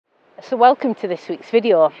So welcome to this week's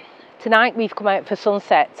video. Tonight we've come out for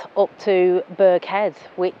sunset up to Burghead,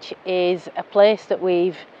 which is a place that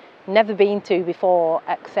we've never been to before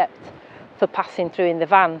except for passing through in the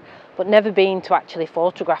van, but never been to actually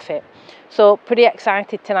photograph it. So pretty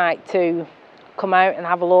excited tonight to come out and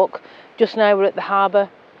have a look. Just now we're at the harbour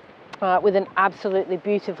with an absolutely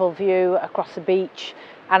beautiful view across the beach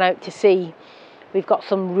and out to sea. We've got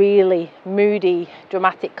some really moody,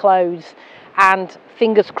 dramatic clouds, and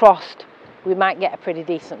fingers crossed we might get a pretty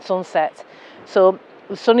decent sunset. So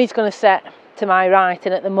the sun is going to set to my right,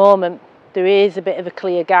 and at the moment there is a bit of a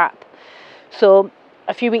clear gap. So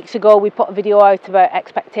a few weeks ago we put a video out about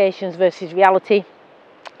expectations versus reality,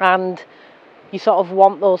 and you sort of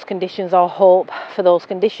want those conditions or hope for those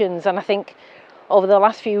conditions. And I think over the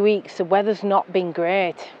last few weeks the weather's not been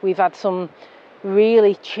great. We've had some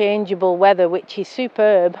really changeable weather, which is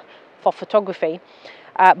superb for photography,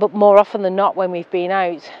 but more often than not when we've been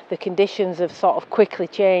out, the conditions have sort of quickly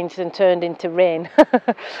changed and turned into rain.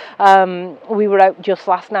 We were out just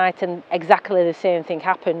last night and exactly the same thing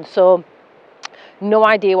happened. So no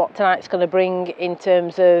idea what tonight's going to bring in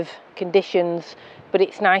terms of conditions, but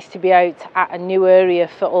it's nice to be out at a new area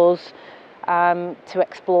for us to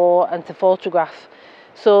explore and to photograph.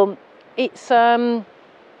 So it's don't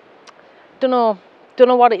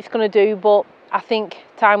know what it's going to do, but I think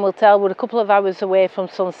time will tell. We're a couple of hours away from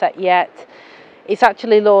sunset yet. It's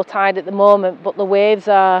actually low tide at the moment, but the waves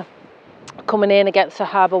are coming in against the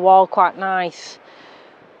harbour wall quite nice.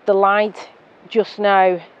 The light just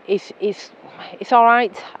now is it's all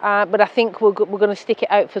right, but I think we're going to stick it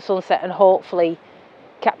out for sunset and hopefully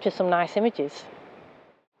capture some nice images.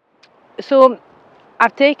 So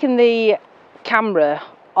I've taken the camera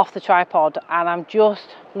off the tripod and I'm just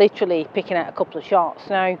literally picking out a couple of shots.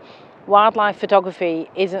 Now, wildlife photography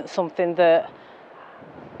isn't something that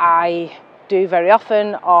I do very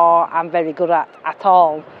often or I'm very good at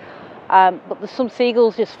all, but there's some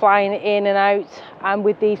seagulls just flying in and out, and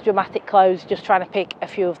with these dramatic clouds just trying to pick a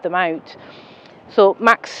few of them out. So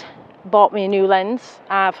Max bought me a new lens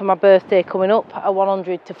for my birthday coming up, a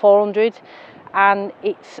 100-400, and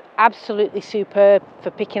it's absolutely superb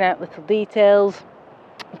for picking out little details.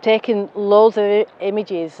 I've taken loads of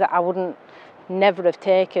images that I wouldn't never have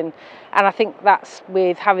taken, and I think that's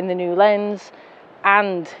with having the new lens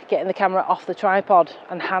and getting the camera off the tripod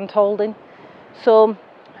and hand holding. So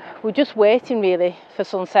we're just waiting really for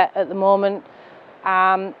sunset at the moment.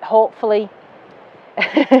 Hopefully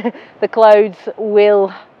the clouds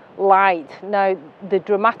will light. Now the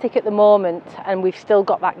dramatic at the moment, and we've still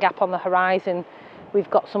got that gap on the horizon. We've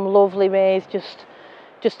got some lovely rays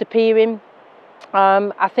just appearing.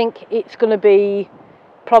 I think it's going to be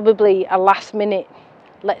probably a last minute,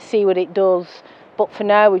 let's see what it does, but for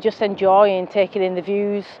now we're just enjoying taking in the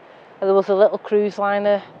views. There was a little cruise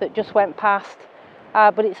liner that just went past,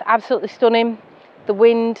 but it's absolutely stunning. The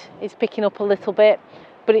wind is picking up a little bit,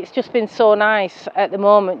 but it's just been so nice at the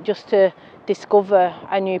moment just to discover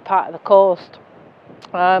a new part of the coast.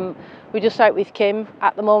 We're just out with Kim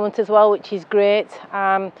at the moment as well, which is great.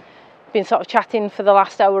 Been sort of chatting for the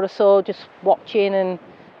last hour or so, just watching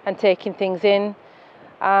and taking things in.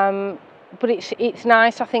 But it's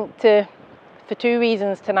nice, I think, for two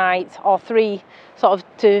reasons tonight, or three, sort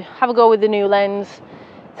of to have a go with the new lens,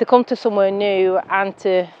 to come to somewhere new and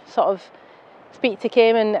to sort of speak to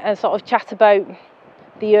Kim and sort of chat about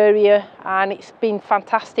the area. And it's been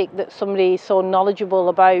fantastic that somebody is so knowledgeable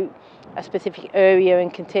about a specific area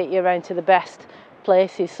and can take you around to the best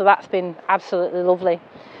places. So that's been absolutely lovely.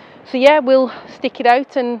 So yeah, we'll stick it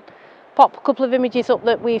out and pop a couple of images up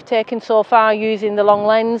that we've taken so far using the long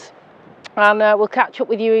lens, and we'll catch up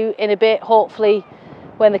with you in a bit, hopefully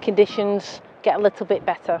when the conditions get a little bit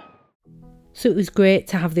better. So it was great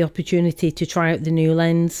to have the opportunity to try out the new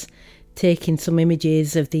lens, taking some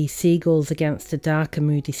images of these seagulls against a dark and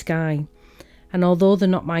moody sky. And although they're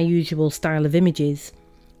not my usual style of images,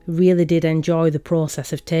 I really did enjoy the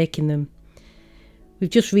process of taking them. We've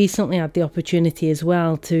just recently had the opportunity as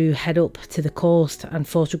well to head up to the coast and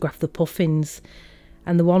photograph the puffins,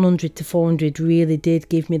 and the 100-400 really did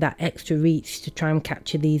give me that extra reach to try and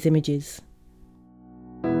capture these images.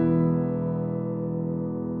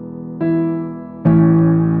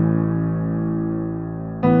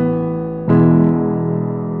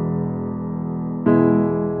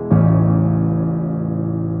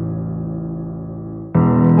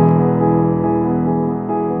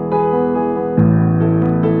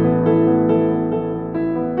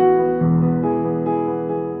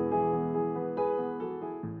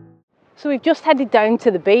 So we've just headed down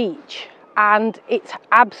to the beach and it's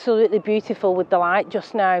absolutely beautiful with the light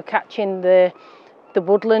just now catching the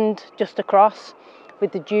woodland just across.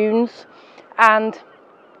 with the dunes. And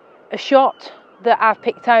a shot that I've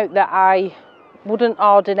picked out that I wouldn't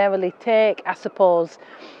ordinarily take, I suppose,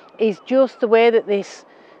 is just the way that this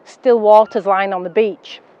still water's lying on the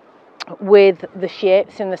beach with the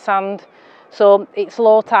shapes in the sand. So it's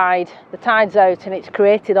low tide, the tide's out, and it's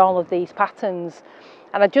created all of these patterns.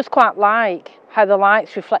 And I just quite like how the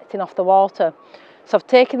light's reflecting off the water. So I've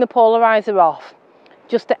taken the polarizer off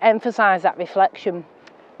just to emphasize that reflection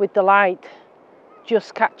with the light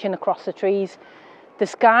just catching across the trees. The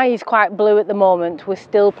sky is quite blue at the moment. We're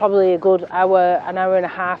still probably a good hour, an hour and a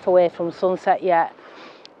half away from sunset yet.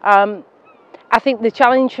 I think the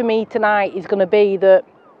challenge for me tonight is going to be that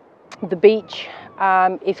the beach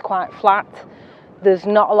is quite flat. There's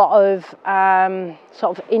not a lot of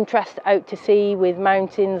sort of interest out to sea with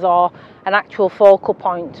mountains or an actual focal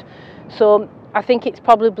point. So I think it's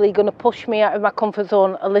probably going to push me out of my comfort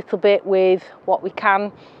zone a little bit with what we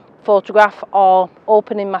can photograph, or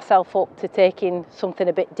opening myself up to taking something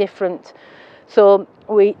a bit different. So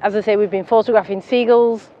as I say, we've been photographing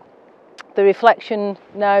seagulls, the reflection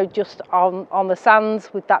now just on the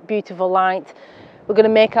sands with that beautiful light. We're going to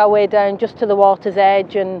make our way down just to the water's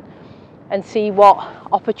edge and see what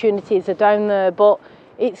opportunities are down there. But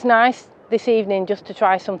it's nice this evening just to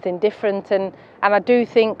try something different, and I do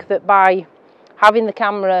think that by having the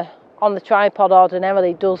camera on the tripod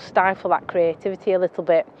ordinarily does stifle that creativity a little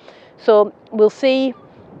bit. So we'll see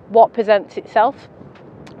what presents itself,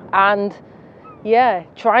 and yeah,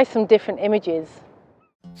 try some different images.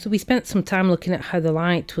 So we spent some time looking at how the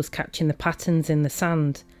light was catching the patterns in the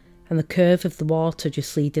sand and the curve of the water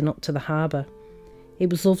just leading up to the harbour. It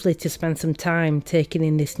was lovely to spend some time taking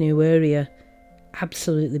in this new area.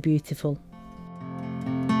 Absolutely beautiful.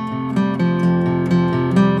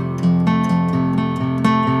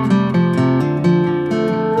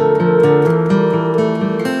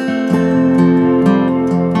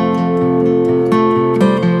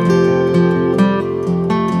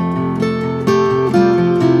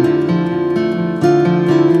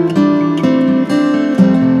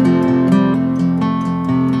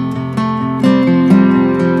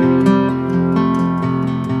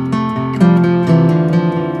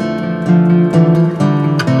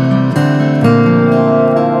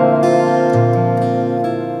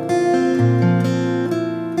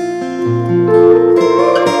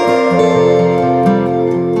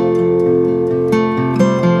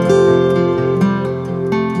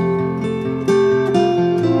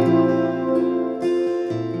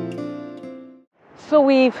 So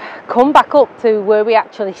we've come back up to where we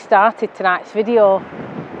actually started tonight's video,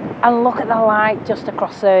 and look at the light just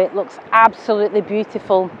across there. It looks absolutely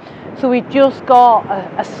beautiful. So we just got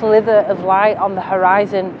a slither of light on the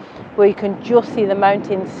horizon where you can just see the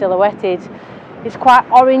mountains silhouetted. It's quite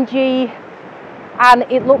orangey, and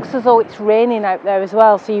it looks as though it's raining out there as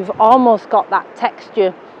well. So you've almost got that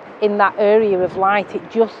texture in that area of light. It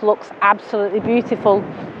just looks absolutely beautiful.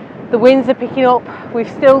 The winds are picking up. We've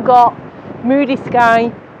still got moody sky,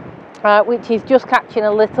 which is just catching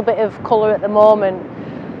a little bit of colour at the moment.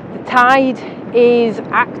 The tide is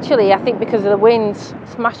actually, I think because of the winds,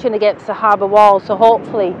 smashing against the harbour wall, so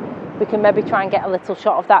hopefully we can maybe try and get a little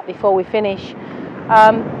shot of that before we finish.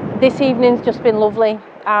 This evening's just been lovely.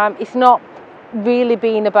 It's not really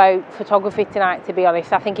been about photography tonight, to be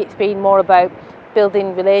honest. I think it's been more about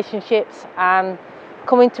building relationships and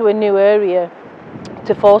coming to a new area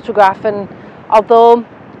to photograph. And although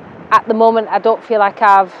at the moment I don't feel like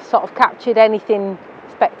I've sort of captured anything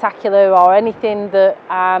spectacular or anything that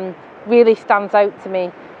really stands out to me,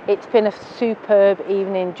 it's been a superb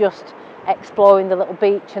evening just exploring the little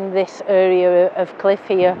beach and this area of cliff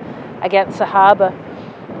here against the harbour.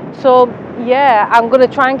 So yeah, I'm going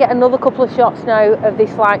to try and get another couple of shots now of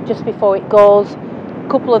this light just before it goes, a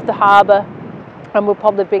couple of the harbour, and we'll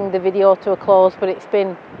probably bring the video to a close. But it's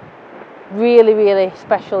been really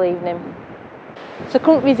special evening. So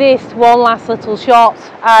couldn't resist one last little shot,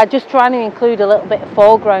 just trying to include a little bit of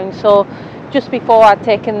foreground. So just before I'd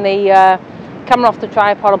taken the camera off the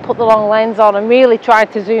tripod and put the long lens on and really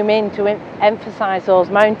tried to zoom in to emphasise those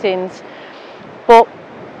mountains, but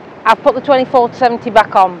I've put the 24-70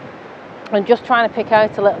 back on and just trying to pick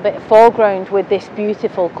out a little bit of foreground with this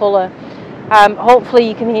beautiful colour. Hopefully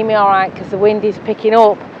you can hear me alright because the wind is picking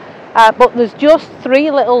up, but there's just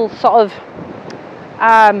three little sort of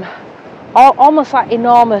almost like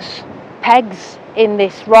enormous pegs in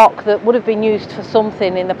this rock that would have been used for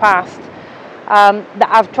something in the past, that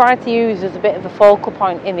I've tried to use as a bit of a focal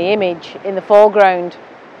point in the image in the foreground,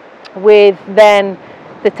 with then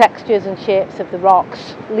the textures and shapes of the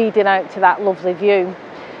rocks leading out to that lovely view.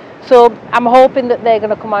 So I'm hoping that they're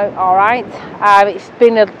going to come out all right. It's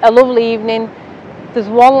been a lovely evening. There's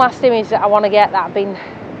one last image that I want to get that I've been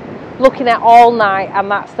looking at all night, and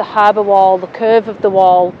that's the harbour wall, the curve of the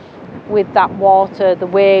wall with that water, the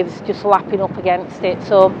waves just lapping up against it.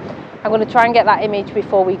 So I'm going to try and get that image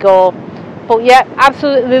before we go. But yeah,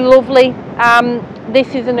 absolutely lovely.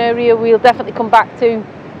 This is an area we'll definitely come back to.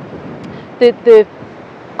 The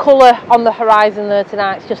colour on the horizon there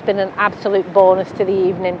tonight's just been an absolute bonus to the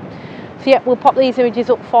evening. So yeah, we'll pop these images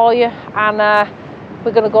up for you, and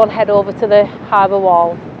we're going to go and head over to the harbour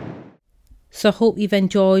wall. So I hope you've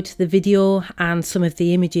enjoyed the video and some of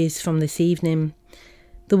the images from this evening.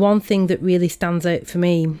 The one thing that really stands out for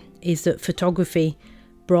me is that photography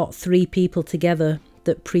brought 3 people together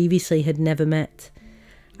that previously had never met.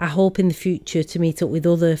 I hope in the future to meet up with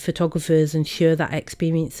other photographers and share that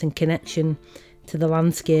experience and connection to the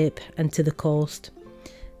landscape and to the coast.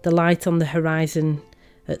 The light on the horizon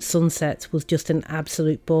at sunset was just an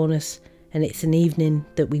absolute bonus, and it's an evening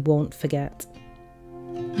that we won't forget.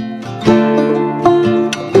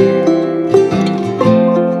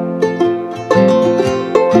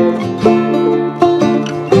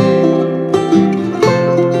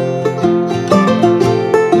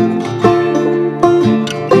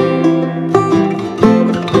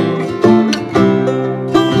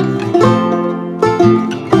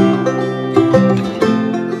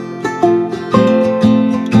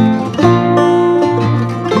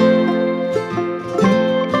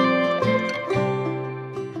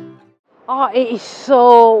 It is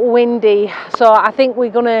so windy, so I think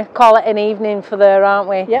we're going to call it an evening for there, aren't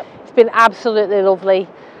we? Yep. It's been absolutely lovely.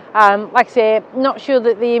 Like I say, not sure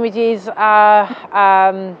that the images are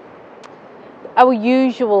our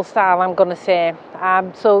usual style, I'm going to say.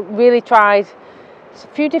 So really tried a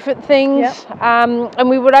few different things. Yep. And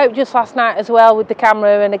we were out just last night as well with the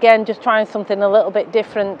camera, and again just trying something a little bit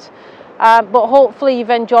different. But hopefully you've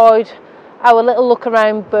enjoyed our little look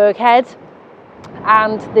around Burghead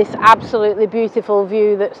and this absolutely beautiful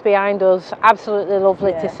view that's behind us. Absolutely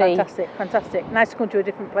lovely to see. Fantastic, fantastic. Nice to come to a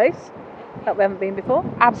different place that we haven't been before.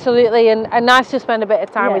 Absolutely, and nice to spend a bit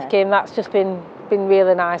of time with Kim. That's just been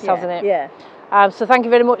really nice, hasn't it? Yeah. So thank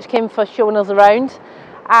you very much, Kim, for showing us around.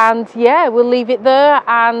 And yeah, we'll leave it there,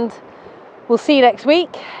 and we'll see you next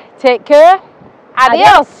week. Take care.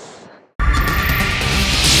 Adios.